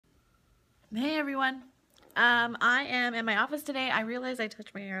Hey everyone. I am in my office today. I realize I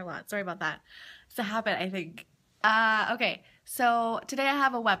touch my hair a lot. Sorry about that. It's a habit, I think. Okay, so today I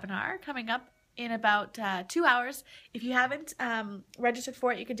have a webinar coming up in about 2 hours. If you haven't registered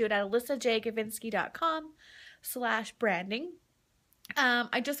for it, you can do it at alyssajgavinsky.com/branding.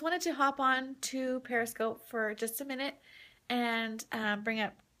 I just wanted to hop on to Periscope for just a minute and bring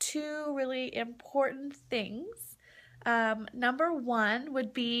up two really important things. Number one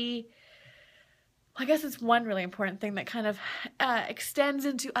would be, I guess it's one really important thing that kind of extends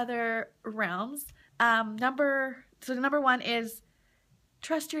into other realms. Number one is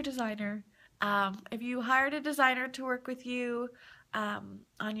trust your designer. If you hired a designer to work with you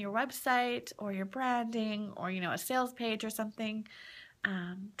on your website or your branding or a sales page or something,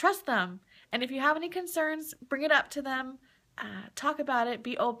 trust them. And if you have any concerns, bring it up to them. Talk about it.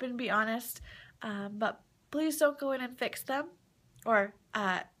 Be open. Be honest. But please don't go in and fix them or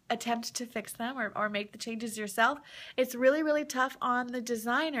attempt to fix them or make the changes yourself. It's really, really tough on the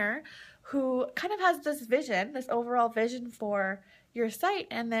designer who kind of has this vision, this overall vision for your site,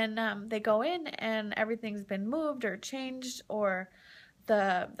 and then they go in and everything's been moved or changed, or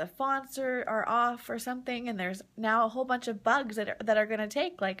the fonts are off or something, and there's now a whole bunch of bugs that are going to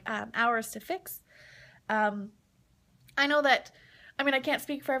take like hours to fix. I know that, I can't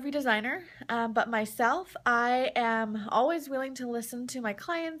speak for every designer, but myself, I am always willing to listen to my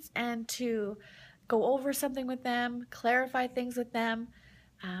clients and to go over something with them, clarify things with them,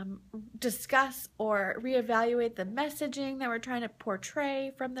 discuss or reevaluate the messaging that we're trying to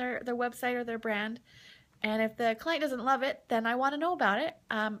portray from their website or their brand. And if the client doesn't love it, then I want to know about it,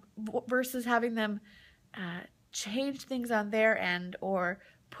 versus having them change things on their end or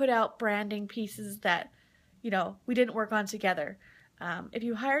put out branding pieces that we didn't work on together. If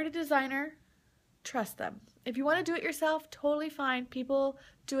you hired a designer, trust them. If you want to do it yourself, totally fine. People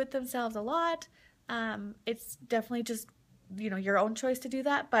do it themselves a lot. It's definitely just your own choice to do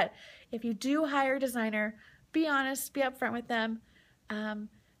that. But if you do hire a designer, be honest, be upfront with them.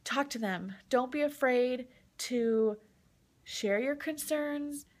 Talk to them. Don't be afraid to share your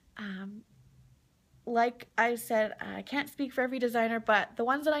concerns. Like I said, I can't speak for every designer, but the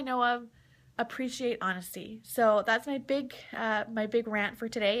ones that I know of appreciate honesty. So that's my big rant for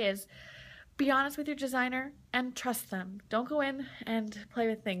today is be honest with your designer and trust them. Don't go in and play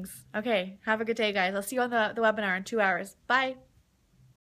with things. Okay, have a good day, guys. I'll see you on the webinar in 2 hours. Bye.